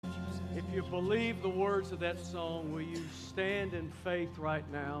If you believe the words of that song, will you stand in faith right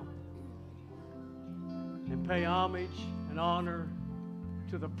now and pay homage and honor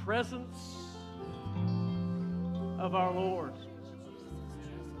to the presence of our Lord?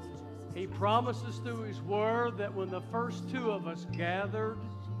 He promises through His Word that when the first two of us gathered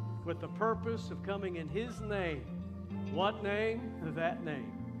with the purpose of coming in His name, what name? That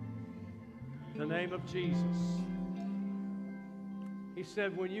name. The name of Jesus. He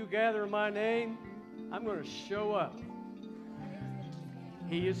said, when you gather in my name, I'm going to show up.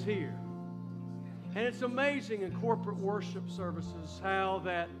 He is here. And it's amazing in corporate worship services how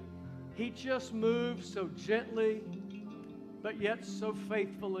that He just moves so gently, but yet so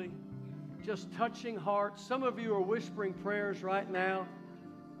faithfully, just touching hearts. Some of you are whispering prayers right now.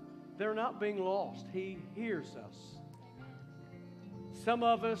 They're not being lost. He hears us. Some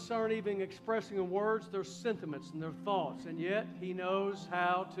of us aren't even expressing in words their sentiments and their thoughts, and yet He knows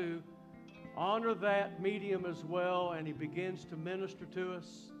how to honor that medium as well, and He begins to minister to us.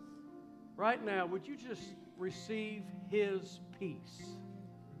 Right now, would you just receive His peace?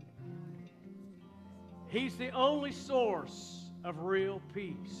 He's the only source of real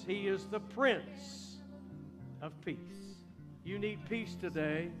peace. He is the Prince of Peace. You need peace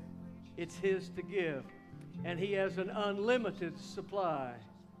today. It's His to give. And He has an unlimited supply.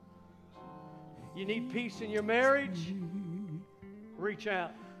 You need peace in your marriage? Reach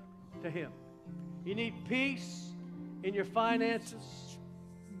out to Him. You need peace in your finances?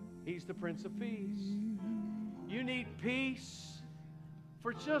 He's the Prince of Peace. You need peace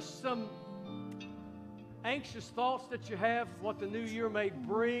for just some anxious thoughts that you have, what the new year may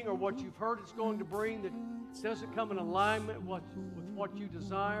bring or what you've heard it's going to bring that doesn't come in alignment with what you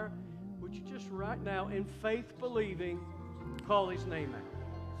desire. Would you just right now, in faith believing, call His name out?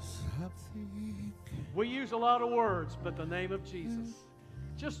 We use a lot of words, but the name of Jesus.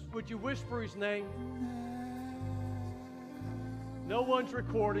 Just would you whisper His name? No one's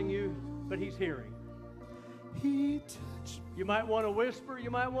recording you, but He's hearing. You might want to whisper,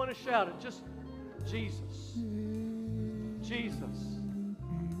 you might want to shout it. Just Jesus. Jesus.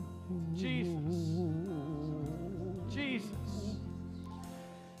 Jesus. Jesus.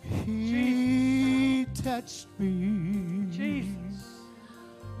 He touched me. Jesus.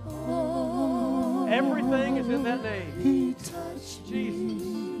 Everything is in that name. He touched Jesus.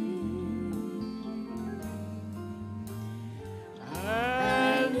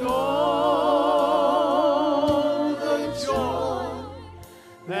 And oh, the joy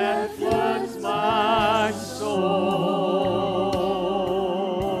that floods my soul.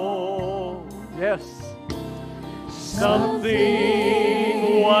 Yes.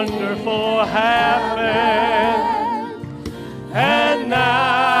 Something wonderful happened, and now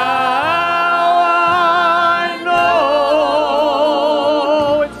I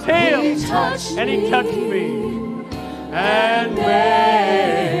know it's Him. And He touched me and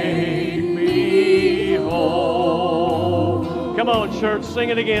made me whole. Come on, church, sing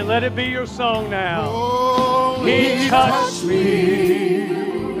it again. Let it be your song now. Oh, He touched me.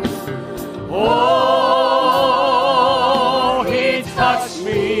 Oh, He touched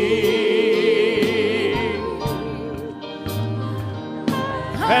me.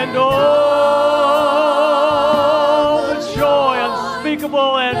 And oh, the joy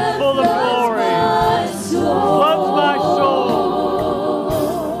unspeakable and full of glory floods my soul.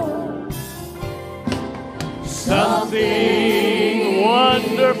 Something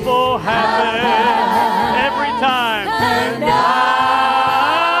wonderful happened every time. And now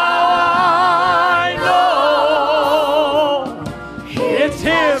I know it's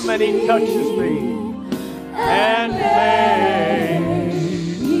Him, and He touches me and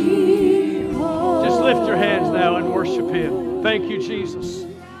makes me whole. Just lift your hands now and worship Him. Thank you, Jesus.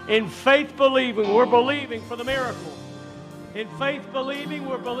 In faith believing, we're believing for the miracle. In faith believing,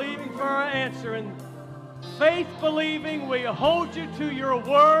 we're believing for our answer. In faith believing, we hold you to your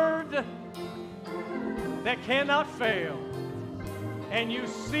word that cannot fail. And you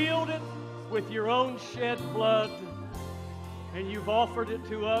sealed it with your own shed blood. And you've offered it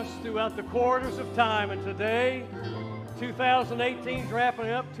to us throughout the quarters of time. And today, 2018 is wrapping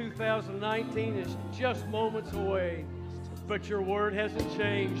up. 2019 is just moments away. But your word hasn't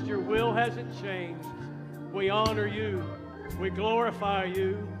changed. Your will hasn't changed. We honor you. We glorify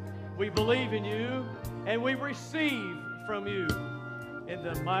you. We believe in you. And we receive from you. In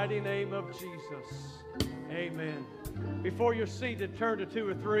the mighty name of Jesus. Amen. Before you're seated, turn to 2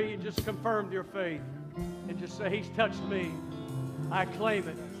 or 3 and just confirm your faith. And just say, He's touched me. I claim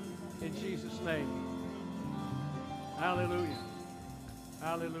it in Jesus' name. Hallelujah.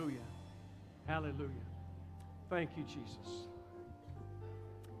 Hallelujah. Hallelujah. Thank you, Jesus.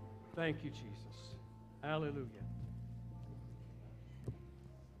 Thank Thank you, Jesus. Hallelujah.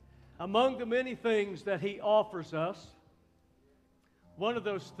 Among the many things that He offers us, one of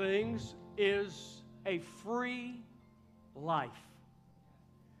those things is a free life.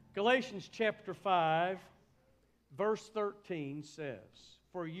 Galatians chapter 5, verse 13 says,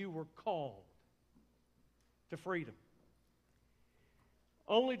 "For you were called to freedom.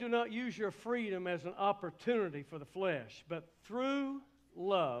 Only do not use your freedom as an opportunity for the flesh, but through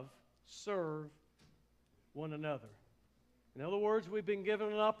love serve one another." In other words, we've been given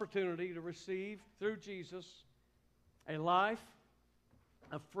an opportunity to receive through Jesus a life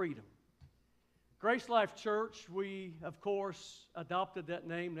of freedom. Grace Life Church, we, of course, adopted that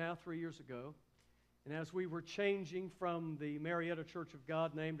name now 3 years ago. And as we were changing from the Marietta Church of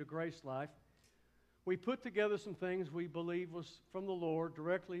God name to Grace Life, we put together some things we believe was from the Lord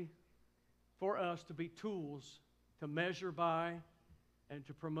directly for us to be tools to measure by and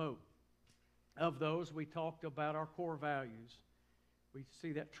to promote. Of those, we talked about our core values. We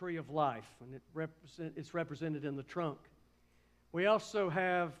see that tree of life, and it's represented in the trunk. We also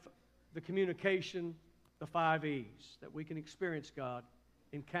have the communication, the 5 E's, that we can experience God,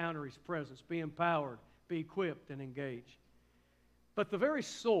 encounter His presence, be empowered, be equipped, and engage. But the very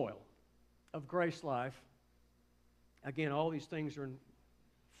soil of Grace Life, again, all these things are in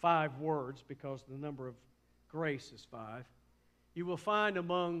 5 words because the number of grace is 5. You will find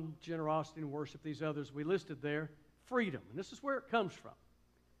among generosity and worship, these others we listed there, freedom. And this is where it comes from.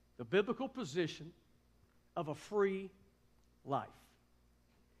 The biblical position of a free life.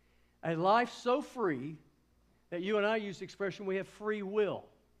 A life so free that you and I use the expression we have free will.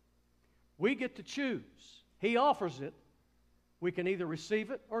 We get to choose. He offers it. We can either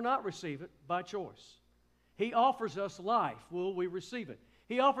receive it or not receive it by choice. He offers us life. Will we receive it?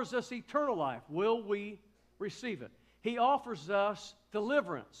 He offers us eternal life. Will we receive it? He offers us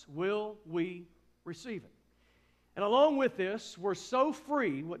deliverance. Will we receive it? And along with this, we're so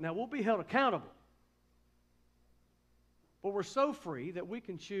free. Now, we'll be held accountable. But we're so free that we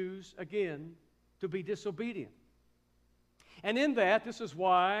can choose, again, to be disobedient. And in that, this is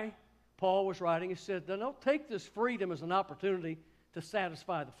why Paul was writing. He said, don't take this freedom as an opportunity to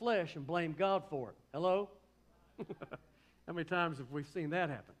satisfy the flesh and blame God for it. Hello? How many times have we seen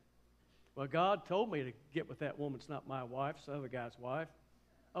that happen? Well, God told me to get with that woman. It's not my wife. It's the other guy's wife.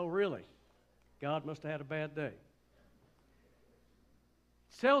 Oh, really? God must have had a bad day.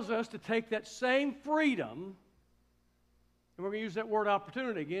 It tells us to take that same freedom, and we're going to use that word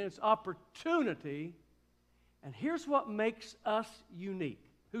opportunity again. It's opportunity. And here's what makes us unique.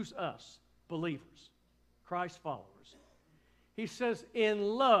 Who's us? Believers, Christ followers. He says, in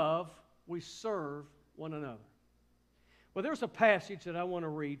love we serve one another. Well, there's a passage that I want to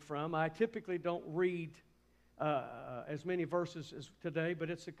read from. I typically don't read as many verses as today, but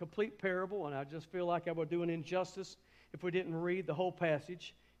it's a complete parable, and I just feel like I would do an injustice if we didn't read the whole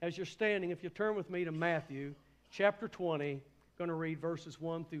passage. As you're standing, if you turn with me to Matthew chapter 20, I'm going to read verses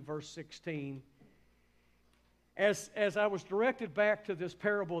 1 through verse 16. As I was directed back to this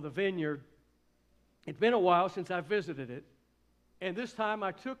parable of the vineyard, it's been a while since I visited it, and this time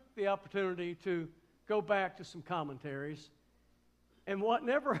I took the opportunity to go back to some commentaries, and what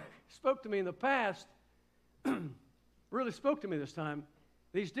never spoke to me in the past really spoke to me this time.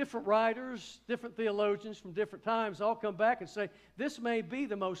 These different writers, different theologians from different times all come back and say, this may be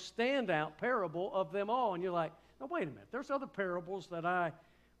the most standout parable of them all. And you're like, no, wait a minute. There's other parables that I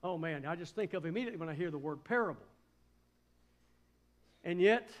just think of immediately when I hear the word parable. And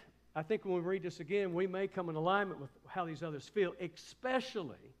yet, I think when we read this again, we may come in alignment with how these others feel,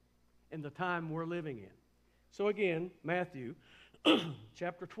 especially in the time we're living in. So again, Matthew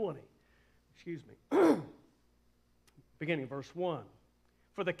chapter 20, beginning of verse 1.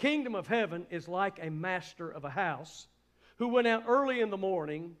 For the kingdom of heaven is like a master of a house who went out early in the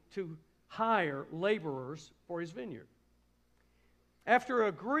morning to hire laborers for his vineyard. After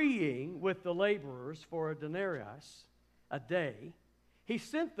agreeing with the laborers for a denarius a day, he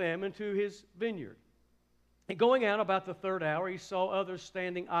sent them into his vineyard. And going out about the 3rd hour, he saw others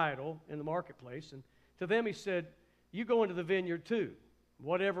standing idle in the marketplace. And to them he said, you go into the vineyard too.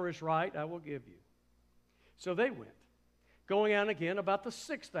 Whatever is right, I will give you. So they went. Going out again about the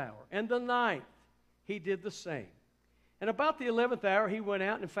 6th hour and the 9th, he did the same. And about the 11th hour, he went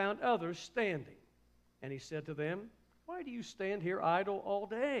out and found others standing. And he said to them, why do you stand here idle all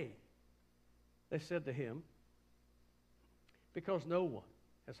day? They said to him, because no one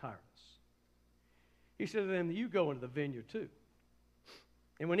has hired us. He said to them, you go into the vineyard too.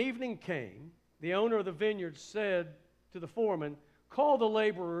 And when evening came, the owner of the vineyard said to the foreman, call the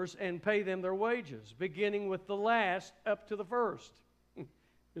laborers and pay them their wages, beginning with the last up to the first.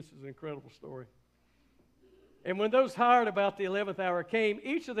 This is an incredible story. And when those hired about the 11th hour came,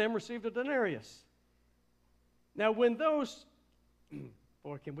 each of them received a denarius. Now when those,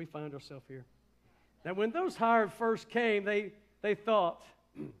 boy, can we find ourselves here? Now when those hired first came, they thought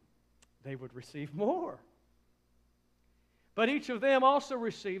they would receive more. But each of them also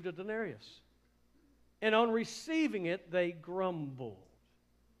received a denarius. And on receiving it, they grumbled.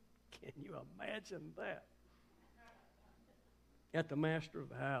 Can you imagine that? At the master of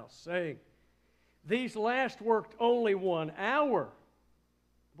the house, saying, "These last worked only 1 hour.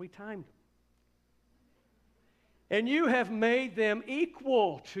 We timed them. And you have made them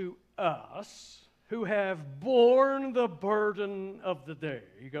equal to us who have borne the burden of the day."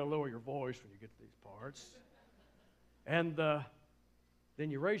 You got to lower your voice when you get to these parts. And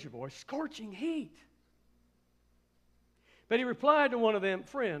then you raise your voice, "Scorching heat." But he replied to one of them,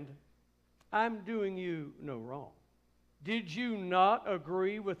 "Friend, I'm doing you no wrong. Did you not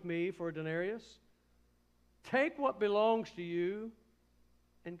agree with me for a denarius? Take what belongs to you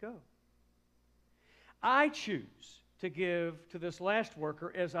and go. I choose to give to this last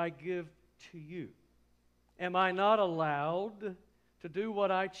worker as I give to you. Am I not allowed to do what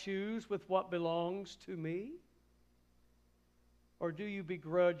I choose with what belongs to me? Or do you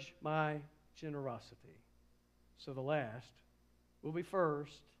begrudge my generosity? So the last will be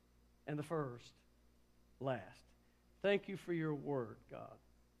first, and the first last." Thank you for your word, God.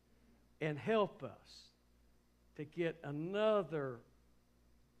 And help us to get another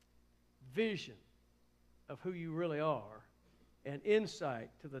vision of who you really are and insight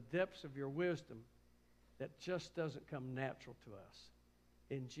to the depths of your wisdom that just doesn't come natural to us.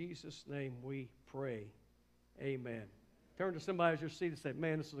 In Jesus' name we pray. Amen. Turn to somebody as you're seated and say,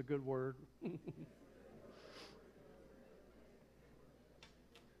 "Man, this is a good word."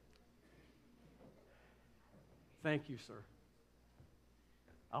 Thank you, sir.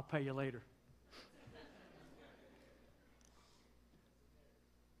 I'll pay you later.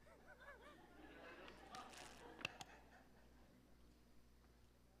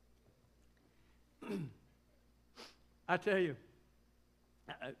 I tell you,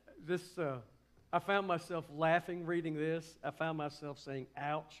 I found myself laughing reading this. I found myself saying,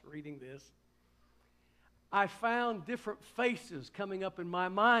 "Ouch," reading this. I found different faces coming up in my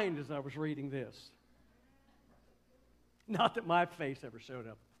mind as I was reading this. Not that my face ever showed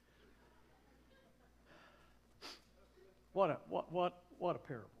up. What a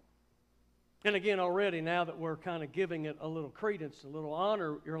parable. And again, already, now that we're kind of giving it a little credence, a little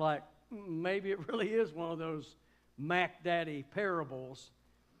honor, you're like, maybe it really is one of those Mac Daddy parables.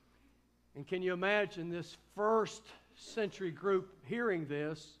 And can you imagine this first century group hearing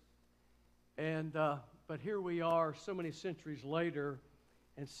this? And but here we are so many centuries later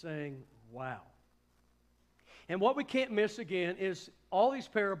and saying, wow. And what we can't miss again is all these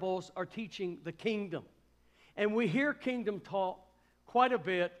parables are teaching the kingdom. And we hear kingdom taught quite a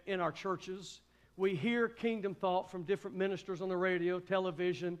bit in our churches. We hear kingdom thought from different ministers on the radio,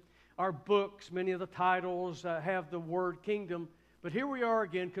 television, our books. Many of the titles have the word kingdom. But here we are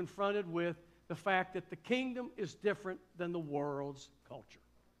again confronted with the fact that the kingdom is different than the world's culture.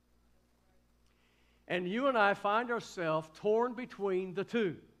 And you and I find ourselves torn between the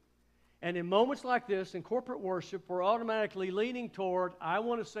two. And in moments like this, in corporate worship, we're automatically leaning toward, I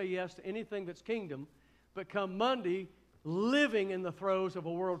want to say yes to anything that's kingdom. But come Monday, living in the throes of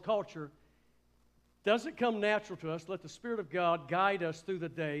a world culture, doesn't come natural to us. Let the Spirit of God guide us through the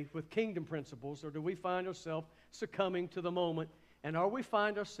day with kingdom principles, or do we find ourselves succumbing to the moment? And are we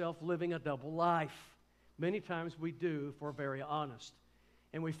find ourselves living a double life? Many times we do, if we're very honest.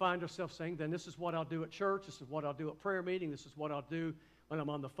 And we find ourselves saying, then this is what I'll do at church, this is what I'll do at prayer meeting, this is what I'll do when I'm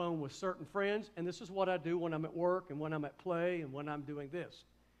on the phone with certain friends, and this is what I do when I'm at work and when I'm at play and when I'm doing this.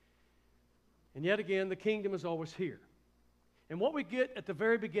 And yet again, the kingdom is always here. And what we get at the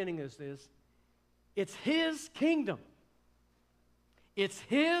very beginning is this: it's His kingdom. It's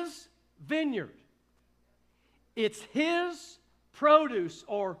His vineyard. It's His produce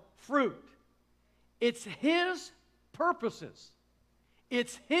or fruit. It's His purposes.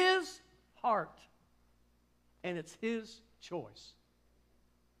 It's His heart. And it's His choice.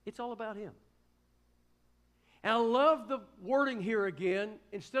 It's all about Him. And I love the wording here again.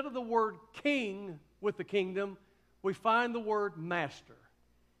 Instead of the word king with the kingdom, we find the word master.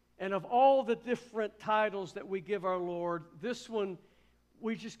 And of all the different titles that we give our Lord, this one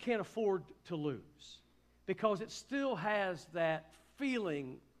we just can't afford to lose, because it still has that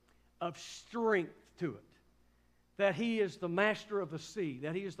feeling of strength to it, that He is the master of the sea,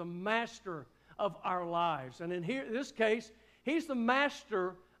 that He is the master of our lives. And in this case, He's the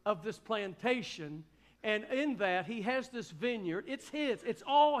master of this plantation, And in that, he has this vineyard. It's his. It's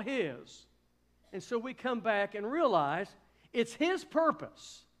all his. And so we come back and realize it's his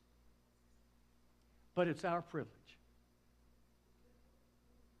purpose, but it's our privilege.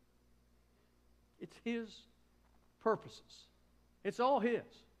 It's his purposes. It's all his.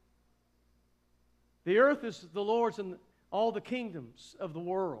 The earth is the Lord's and all the kingdoms of the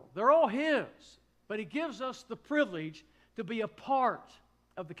world. They're all his. But he gives us the privilege to be a part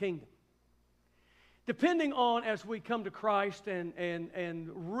of the kingdom. Depending on, as we come to Christ and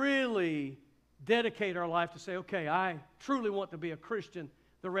really dedicate our life to say, okay, I truly want to be a Christian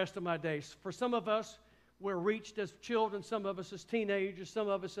the rest of my days. For some of us, we're reached as children, some of us as teenagers, some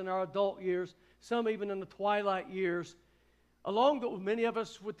of us in our adult years, some even in the twilight years. Many of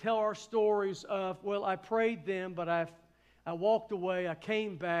us would tell our stories of, well, I prayed then, but I walked away, I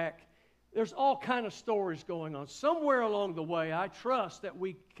came back. There's all kind of stories going on. Somewhere along the way, I trust that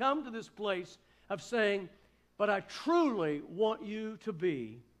we come to this place of saying, but I truly want you to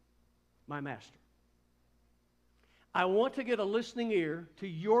be my master. I want to get a listening ear to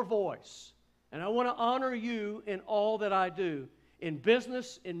your voice, and I want to honor you in all that I do, in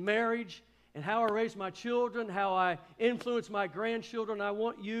business, in marriage, and how I raise my children, how I influence my grandchildren. I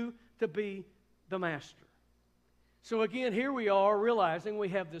want you to be the master. So again, here we are realizing we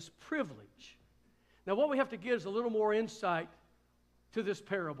have this privilege. Now what we have to get is a little more insight to this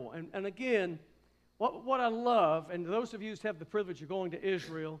parable. And again, what I love, and those of you who have the privilege of going to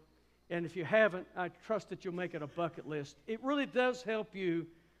Israel, and if you haven't, I trust that you'll make it a bucket list. It really does help you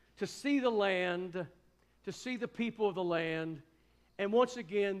to see the land, to see the people of the land. And once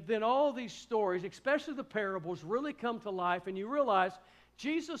again, then all these stories, especially the parables, really come to life, and you realize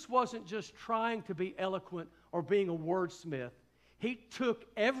Jesus wasn't just trying to be eloquent or being a wordsmith. He took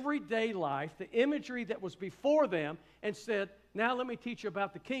everyday life, the imagery that was before them, and said, now let me teach you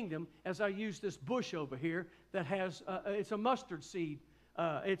about the kingdom as I use this bush over here that has, it's a mustard seed.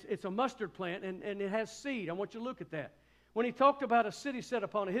 It's a mustard plant, and it has seed. I want you to look at that. When he talked about a city set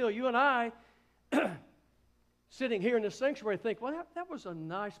upon a hill, you and I, sitting here in the sanctuary, think, well, that was a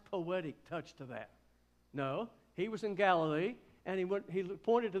nice poetic touch to that. No, he was in Galilee, and he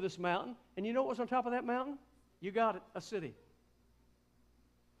pointed to this mountain, and you know what was on top of that mountain? You got it, a city.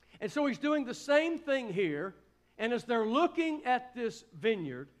 And so he's doing the same thing here, and as they're looking at this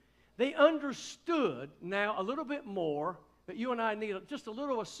vineyard, they understood now a little bit more that you and I need just a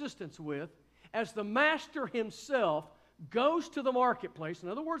little assistance with, as the master himself goes to the marketplace. In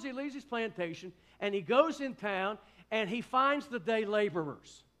other words, he leaves his plantation, and he goes in town, and he finds the day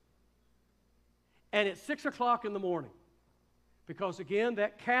laborers. And it's 6 o'clock in the morning. Because again,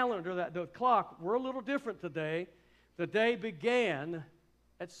 that calendar, the clock, we're a little different today. The day began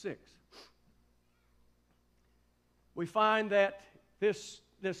at 6. We find that this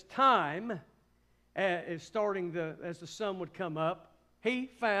time is starting as the sun would come up. He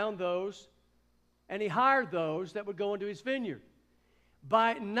found those, and he hired those that would go into his vineyard.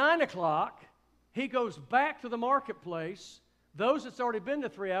 By 9 o'clock, he goes back to the marketplace. Those that's already been to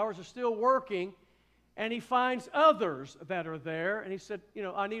 3 hours are still working. And he finds others that are there, and he said,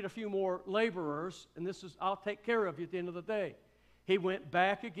 I need a few more laborers, and I'll take care of you at the end of the day. He went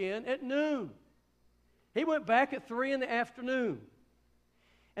back again at noon. He went back at 3 in the afternoon.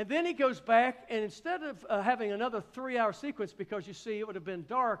 And then he goes back, and instead of having another 3-hour sequence, because you see it would have been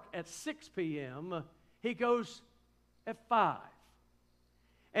dark at 6 p.m., he goes at 5.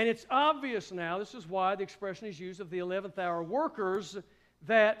 And it's obvious now, this is why the expression is used of the 11th hour workers,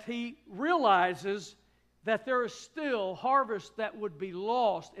 that he realizes that there is still harvest that would be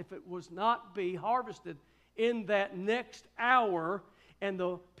lost if it was not be harvested in that next hour, and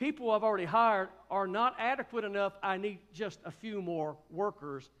the people I've already hired are not adequate enough. I need just a few more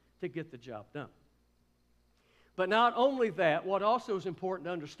workers to get the job done. But not only that, what also is important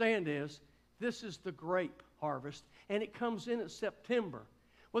to understand is this is the grape harvest, and it comes in September.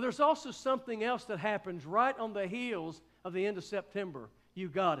 Well, there's also something else that happens right on the heels of the end of September. You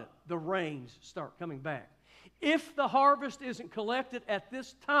got it. The rains start coming back. If the harvest isn't collected at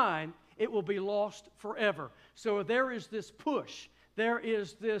this time, it will be lost forever. So there is this push. There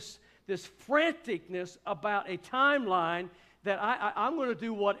is this franticness about a timeline that I'm going to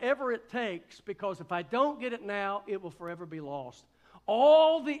do whatever it takes, because if I don't get it now, it will forever be lost.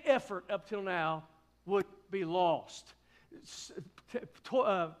 All the effort up till now would be lost.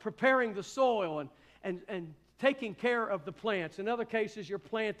 Preparing the soil and taking care of the plants. In other cases, you're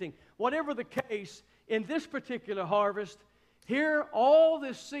planting. Whatever the case, in this particular harvest, here all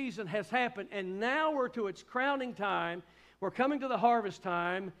this season has happened, and now we're to its crowning time. We're coming to the harvest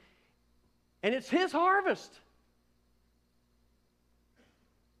time, and it's his harvest.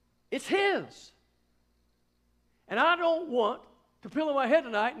 It's his. And I don't want to pillow my head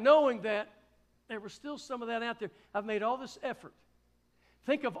tonight knowing that there was still some of that out there. I've made all this effort.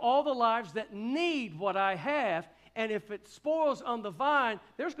 Think of all the lives that need what I have, and if it spoils on the vine,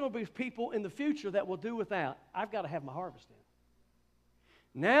 there's going to be people in the future that will do without. I've got to have my harvest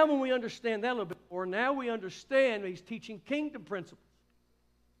in. Now when we understand that a little bit more, now we understand he's teaching kingdom principles.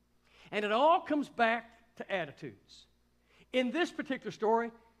 And it all comes back to attitudes. In this particular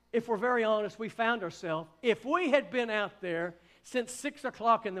story, if we're very honest, we found ourselves, if we had been out there since 6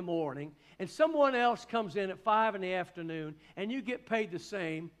 o'clock in the morning, and someone else comes in at 5 in the afternoon, and you get paid the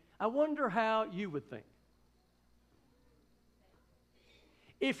same, I wonder how you would think.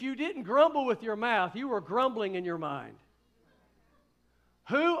 If you didn't grumble with your mouth, you were grumbling in your mind.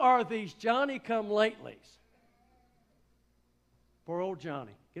 Who are these Johnny-come-latelys? Poor old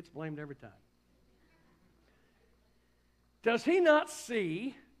Johnny gets blamed every time. Does he not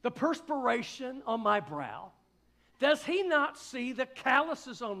see the perspiration on my brow? Does he not see the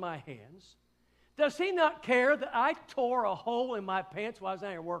calluses on my hands? Does he not care that I tore a hole in my pants while I was out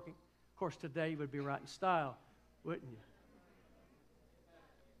here working? Of course, today you would be right in style, wouldn't you?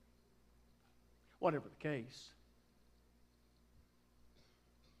 Whatever the case.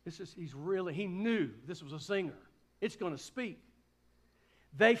 He knew this was a singer. It's going to speak.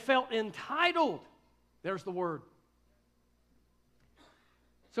 They felt entitled. There's the word.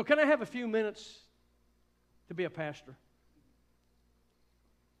 So can I have a few minutes to be a pastor?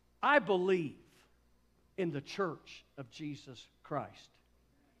 I believe in the church of Jesus Christ.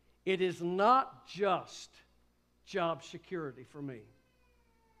 It is not just job security for me.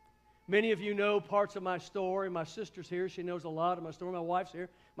 Many of you know parts of my story. My sister's here. She knows a lot of my story. My wife's here.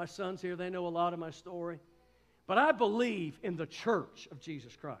 My son's here. They know a lot of my story. But I believe in the church of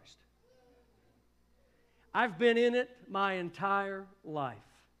Jesus Christ. I've been in it my entire life.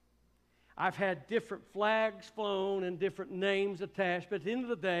 I've had different flags flown and different names attached, but at the end of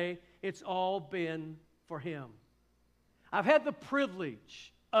the day, it's all been for Him. I've had the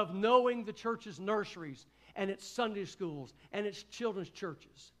privilege of knowing the church's nurseries and its Sunday schools and its children's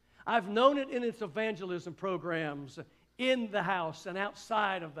churches. I've known it in its evangelism programs in the house and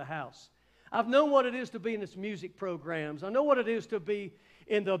outside of the house. I've known what it is to be in its music programs. I know what it is to be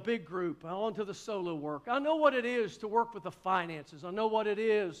in the big group, on to the solo work. I know what it is to work with the finances. I know what it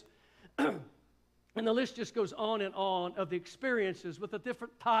is. And the list just goes on and on of the experiences with the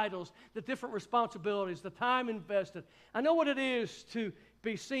different titles, the different responsibilities, the time invested. I know what it is to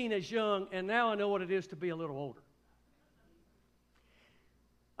be seen as young, and now I know what it is to be a little older.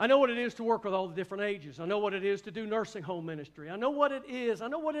 I know what it is to work with all the different ages. I know what it is to do nursing home ministry. I know what it is. I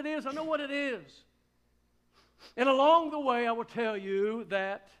know what it is. I know what it is. And along the way, I will tell you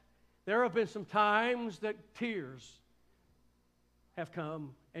that there have been some times that tears have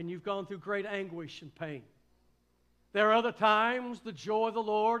come, and you've gone through great anguish and pain. There are other times the joy of the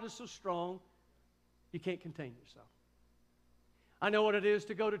Lord is so strong, you can't contain yourself. I know what it is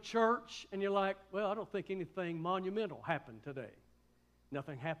to go to church, and you're like, well, I don't think anything monumental happened today.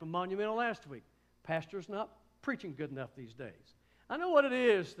 Nothing happened monumental last week. Pastor's not preaching good enough these days. I know what it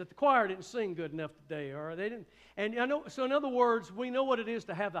is that the choir didn't sing good enough today, or they didn't. And I know. So in other words, we know what it is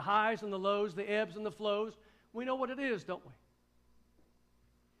to have the highs and the lows, the ebbs and the flows. We know what it is, don't we?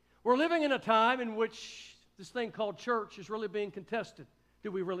 We're living in a time in which this thing called church is really being contested. Do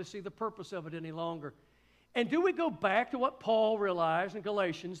we really see the purpose of it any longer? And do we go back to what Paul realized in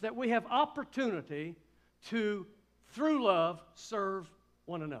Galatians, that we have opportunity to, through love, serve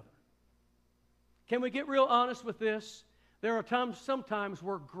one another? Can we get real honest with this? There are times, sometimes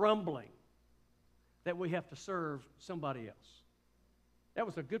we're grumbling that we have to serve somebody else. That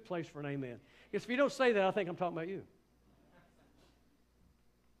was a good place for an amen. Because if you don't say that, I think I'm talking about you.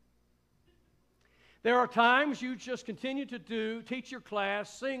 There are times you just continue to teach your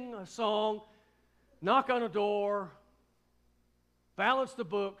class, sing a song, knock on a door, balance the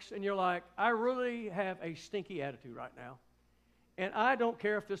books, and you're like, I really have a stinky attitude right now. And I don't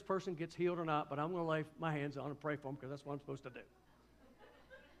care if this person gets healed or not, but I'm going to lay my hands on and pray for them because that's what I'm supposed to do.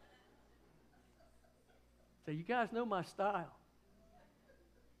 So you guys know my style.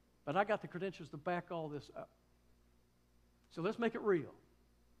 But I got the credentials to back all this up. So let's make it real.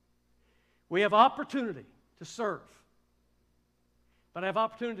 We have opportunity to serve. But I have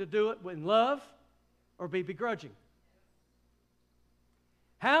opportunity to do it in love or be begrudging.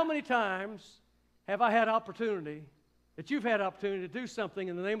 How many times have I had opportunity, that you've had opportunity to do something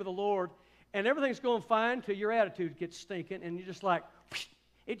in the name of the Lord, and everything's going fine until your attitude gets stinking, and you're just like,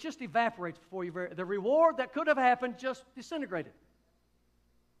 it just evaporates before you. The reward that could have happened just disintegrated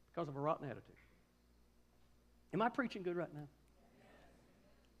because of a rotten attitude. Am I preaching good right now?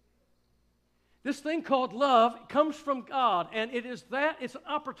 This thing called love comes from God, and it's an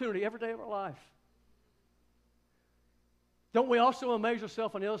opportunity every day of our life. Don't we also amaze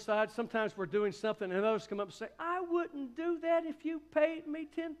ourselves on the other side? Sometimes we're doing something and others come up and say, I wouldn't do that if you paid me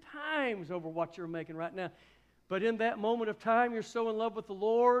 10 times over what you're making right now. But in that moment of time, you're so in love with the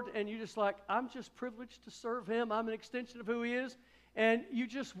Lord, and you're just like, I'm just privileged to serve Him. I'm an extension of who He is. And you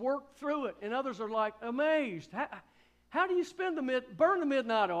just work through it. And others are like amazed. How do you burn the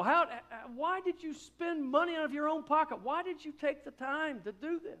midnight oil? Why did you spend money out of your own pocket? Why did you take the time to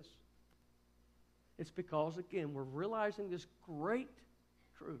do this? It's because, again, we're realizing this great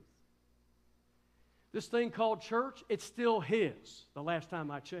truth. This thing called church, it's still His, the last time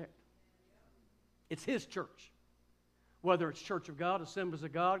I checked. It's His church. Whether it's Church of God, Assemblies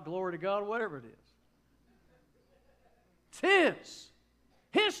of God, Glory to God, whatever it is. It's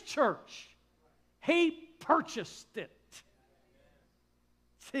His church. He purchased it.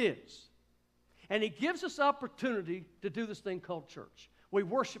 It's His. And He gives us opportunity to do this thing called church. We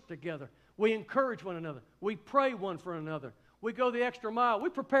worship together. We encourage one another. We pray one for another. We go the extra mile. We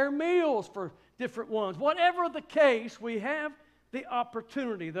prepare meals for different ones. Whatever the case, we have the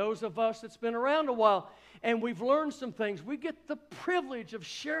opportunity. Those of us that's been around a while and we've learned some things, we get the privilege of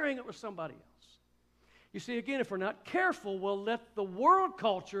sharing it with somebody else. You see, again, if we're not careful, we'll let the world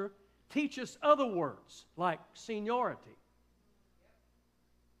culture teach us other words like seniority,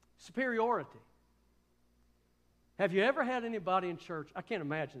 superiority. Have you ever had anybody in church, I can't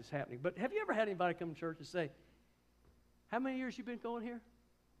imagine this happening, but have you ever had anybody come to church and say, how many years you been going here?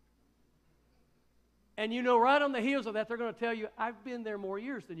 And you know right on the heels of that, they're going to tell you, I've been there more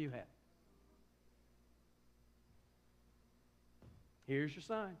years than you have. Here's your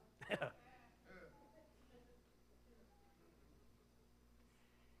sign.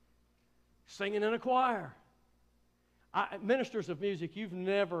 Singing in a choir. Ministers of music, you've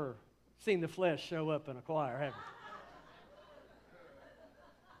never seen the flesh show up in a choir, have you?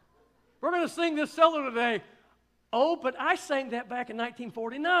 We're going to sing this solo today. Oh, but I sang that back in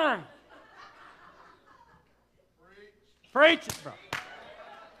 1949. Preach it, bro.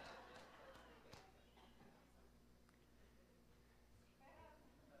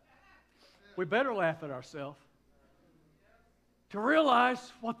 We better laugh at ourselves to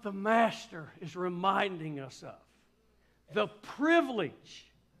realize what the Master is reminding us of. The privilege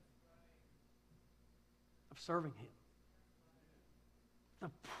of serving Him. The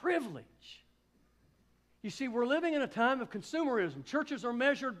privilege. You see, we're living in a time of consumerism. Churches are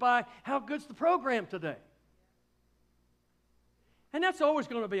measured by how good's the program today. And that's always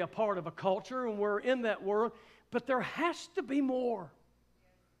going to be a part of a culture, and we're in that world. But there has to be more.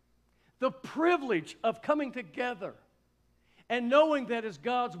 The privilege of coming together and knowing that as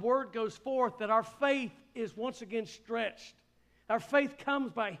God's Word goes forth, that our faith is once again stretched. Our faith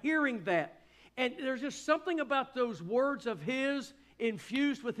comes by hearing that. And there's just something about those words of His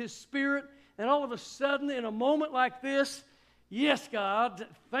infused with His Spirit, and all of a sudden, in a moment like this, yes, God,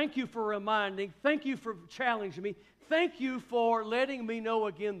 thank you for reminding, thank you for challenging me, thank you for letting me know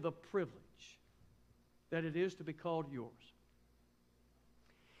again the privilege that it is to be called yours.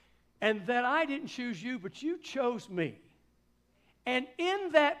 And that I didn't choose you, but you chose me. And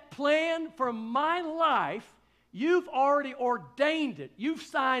in that plan for my life, you've already ordained it. You've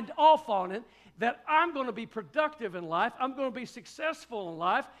signed off on it, that I'm going to be productive in life, I'm going to be successful in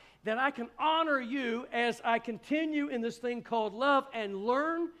life, that I can honor you as I continue in this thing called love and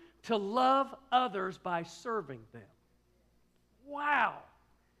learn to love others by serving them. Wow.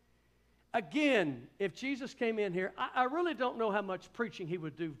 Again, if Jesus came in here, I really don't know how much preaching He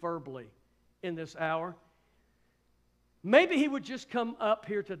would do verbally in this hour. Maybe He would just come up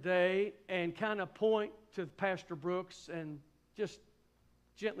here today and kind of point to Pastor Brooks and just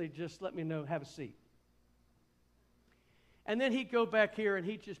gently just let me know, have a seat. And then he'd go back here and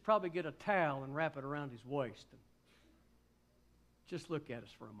he'd just probably get a towel and wrap it around his waist and just look at us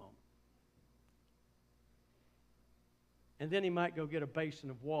for a moment. And then he might go get a basin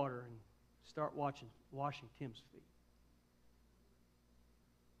of water and start washing Tim's feet.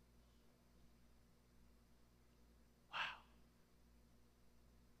 Wow.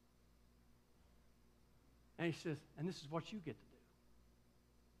 And he says, and this is what you get to do.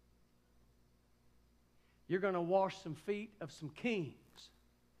 You're going to wash some feet of some kings,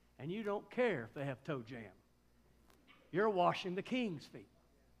 and you don't care if they have toe jam. You're washing the king's feet.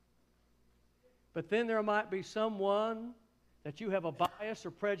 But then there might be someone that you have a bias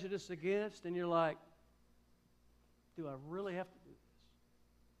or prejudice against, and you're like, do I really have to do this?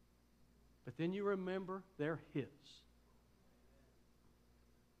 But then you remember they're His.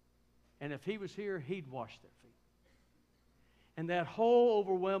 And if He was here, He'd wash their feet. and that whole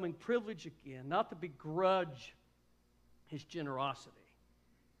overwhelming privilege again, not to begrudge his generosity,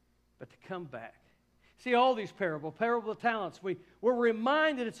 but to come back. See, all these parable of talents, we're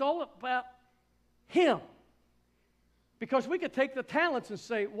reminded it's all about him. Because we could take the talents and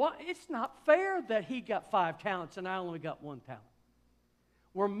say, well, it's not fair that he got 5 talents and I only got 1 talent.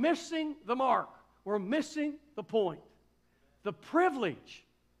 We're missing the mark. We're missing the point. The privilege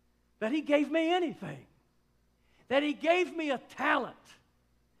that he gave me anything. That he gave me a talent.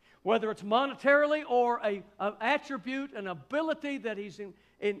 Whether it's monetarily or an attribute, an ability that he's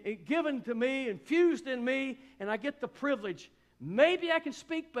given to me, infused in me, and I get the privilege. Maybe I can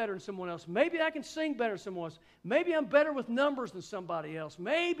speak better than someone else. Maybe I can sing better than someone else. Maybe I'm better with numbers than somebody else.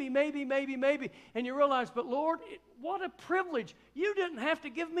 Maybe. And you realize, but Lord, what a privilege. You didn't have to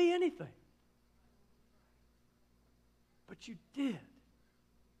give me anything. But you did.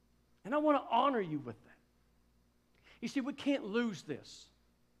 And I want to honor you with that. You see, we can't lose this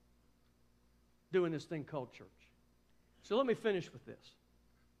doing this thing called church. So let me finish with this.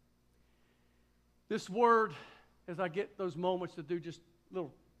 This word, as I get those moments to do just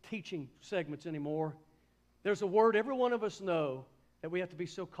little teaching segments anymore, there's a word every one of us know that we have to be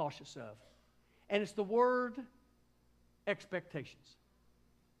so cautious of. And it's the word expectations.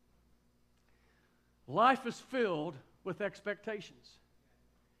 Life is filled with expectations.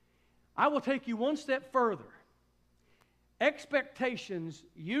 I will take you one step further. Expectations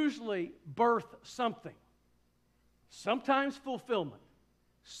usually birth something. Sometimes fulfillment.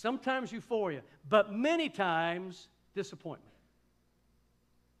 Sometimes euphoria. But many times disappointment.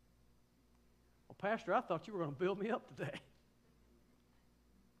 Well, Pastor, I thought you were going to build me up today.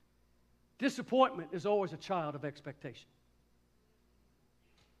 Disappointment is always a child of expectation.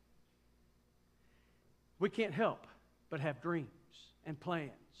 We can't help but have dreams and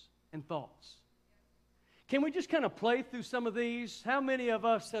plans and thoughts. Can we just kind of play through some of these? How many of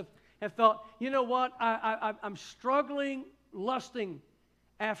us have thought, you know what, I'm struggling, lusting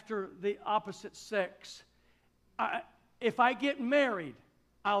after the opposite sex. If I get married,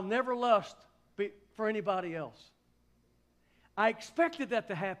 I'll never lust for anybody else. I expected that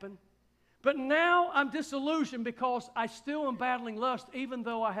to happen, but now I'm disillusioned because I still am battling lust even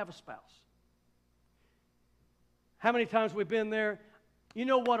though I have a spouse. How many times we've been there? You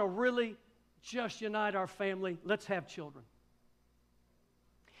know what will really just unite our family? Let's have children.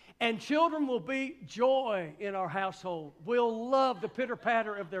 And children will be joy in our household. We'll love the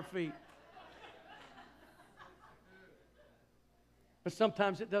pitter-patter of their feet. But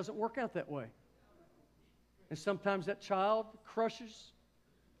sometimes it doesn't work out that way. And sometimes that child crushes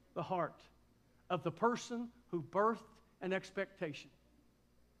the heart of the person who birthed an expectation.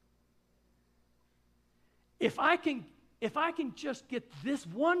 If I can just get this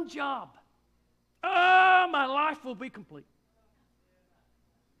one job, my life will be complete.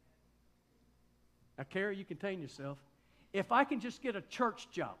 Now, Carrie, you contain yourself. If I can just get a church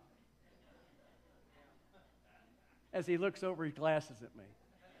job, as he looks over his glasses at me.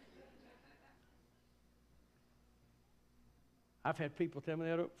 I've had people tell me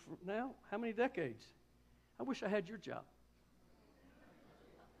that for now, how many decades? I wish I had your job.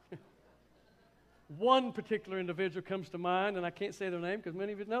 One particular individual comes to mind, and I can't say their name because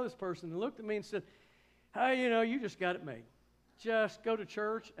many of you know this person, and looked at me and said, hey, you just got it made. Just go to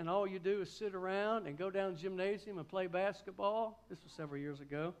church, and all you do is sit around and go down to the gymnasium and play basketball. This was several years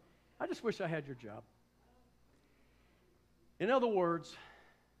ago. I just wish I had your job. In other words,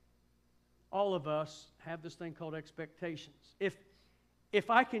 all of us have this thing called expectations. If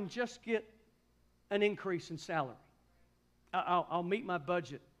I can just get an increase in salary, I'll meet my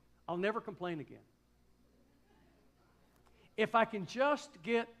budget. I'll never complain again. If I can just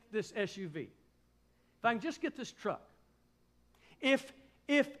get this SUV, if I can just get this truck, if,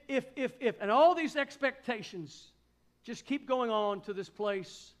 and all these expectations just keep going on to this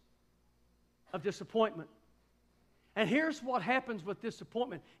place of disappointment. And here's what happens with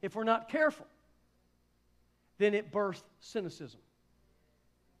disappointment. If we're not careful, then it births cynicism.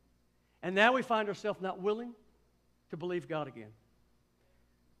 And now we find ourselves not willing to believe God again.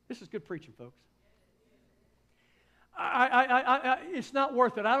 This is good preaching, folks. It's not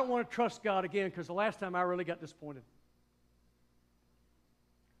worth it. I don't want to trust God again because the last time I really got disappointed.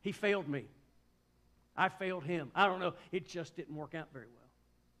 He failed me. I failed him. I don't know. It just didn't work out very well.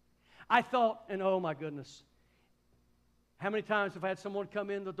 I thought, and oh my goodness, how many times have I had someone come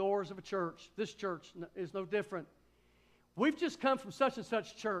in the doors of a church? This church is no different. We've just come from such and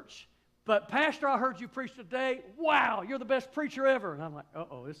such church, but Pastor, I heard you preach today. Wow, you're the best preacher ever. And I'm like,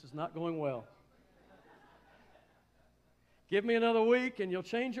 uh-oh, this is not going well. Give me another week and you'll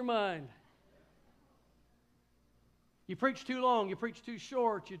change your mind. You preach too long. You preach too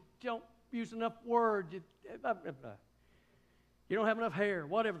short. You don't use enough words. You don't have enough hair.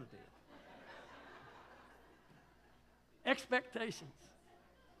 Whatever the deal. Expectations.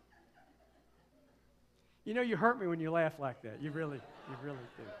 You know, you hurt me when you laugh like that. You really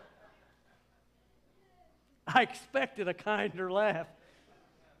do. I expected a kinder laugh.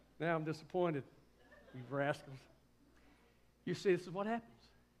 Now I'm disappointed, you rascals. You see, this is what happens.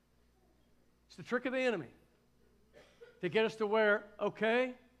 It's the trick of the enemy to get us to where,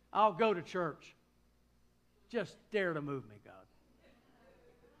 okay, I'll go to church. Just dare to move me,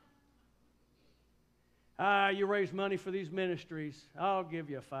 God. You raise money for these ministries. I'll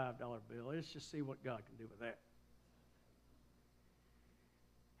give you a $5 bill. Let's just see what God can do with that.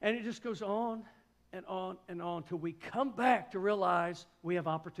 And it just goes on and on and on till we come back to realize we have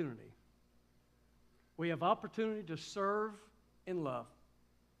opportunity. We have opportunity to serve in love.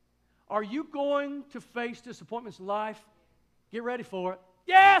 Are you going to face disappointments in life? Get ready for it.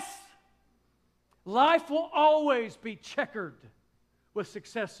 Yes! Life will always be checkered with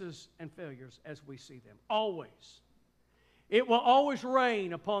successes and failures as we see them. Always. It will always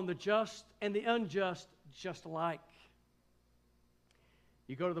rain upon the just and the unjust just alike.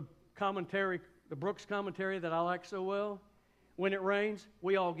 You go to the commentary, the Brooks commentary that I like so well. When it rains,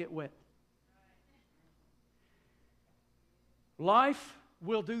 we all get wet. Life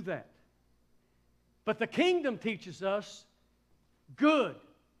will do that. But the kingdom teaches us good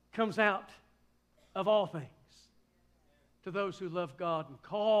comes out of all things to those who love God and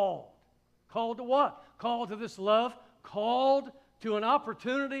called. Called to what? Called to this love. Called to an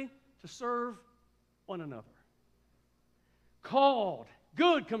opportunity to serve one another. Called.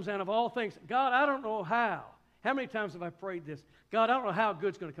 Good comes out of all things. God, I don't know how. How many times have I prayed this? God, I don't know how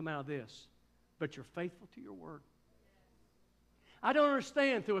good's going to come out of this. But you're faithful to your word. I don't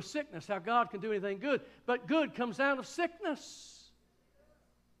understand through a sickness how God can do anything good, but good comes out of sickness.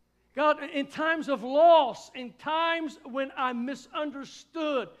 God, in times of loss, in times when I'm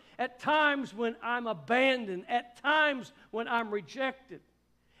misunderstood, at times when I'm abandoned, at times when I'm rejected,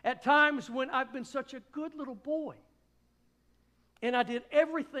 at times when I've been such a good little boy and I did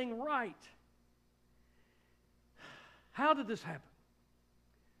everything right. How did this happen?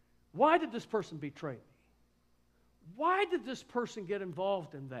 Why did this person betray me? Why did this person get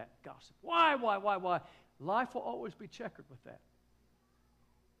involved in that gossip? Why? Life will always be checkered with that.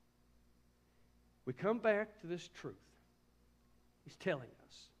 We come back to this truth. He's telling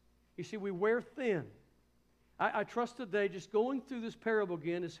us. You see, we wear thin. I trust today just going through this parable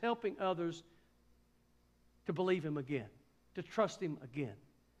again is helping others to believe Him again, to trust Him again,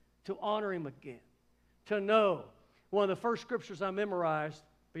 to honor Him again, to know. One of the first scriptures I memorized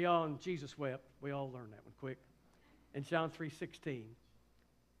beyond Jesus wept, we all learned that one quick, in John 3:16.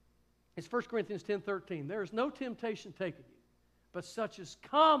 It's 1 Corinthians 10:13. There is no temptation taken you, but such is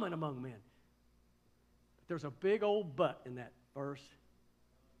common among men. But there's a big old but in that verse.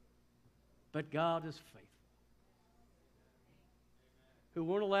 But God is faithful, who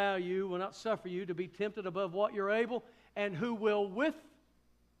won't allow you, will not suffer you to be tempted above what you're able, and who will, with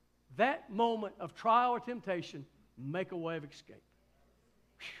that moment of trial or temptation, make a way of escape.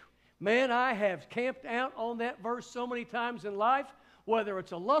 Man, I have camped out on that verse so many times in life, whether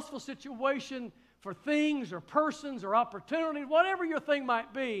it's a lustful situation for things or persons or opportunities, whatever your thing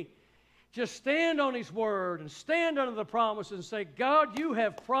might be. Just stand on His Word and stand under the promises and say, God, you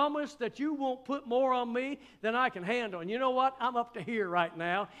have promised that you won't put more on me than I can handle. And you know what? I'm up to here right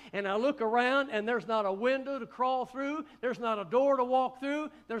now. And I look around and there's not a window to crawl through. There's not a door to walk through.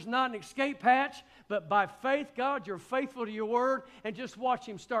 There's not an escape hatch. But by faith, God, you're faithful to your Word. And just watch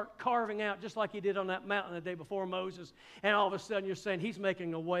Him start carving out just like He did on that mountain the day before Moses. And all of a sudden you're saying, He's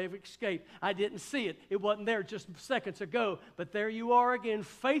making a way of escape. I didn't see it. It wasn't there just seconds ago. But there you are again,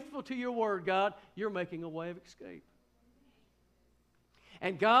 faithful to your Word, God, you're making a way of escape.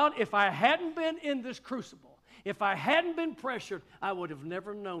 And God, if I hadn't been in this crucible, if I hadn't been pressured, I would have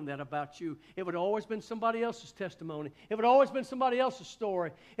never known that about you. It would have always been somebody else's testimony. It would have always been somebody else's story.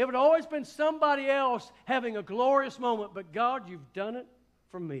 It would have always been somebody else having a glorious moment. But God, you've done it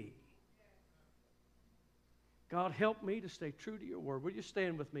for me. God, help me to stay true to your word. Will you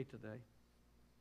stand with me today?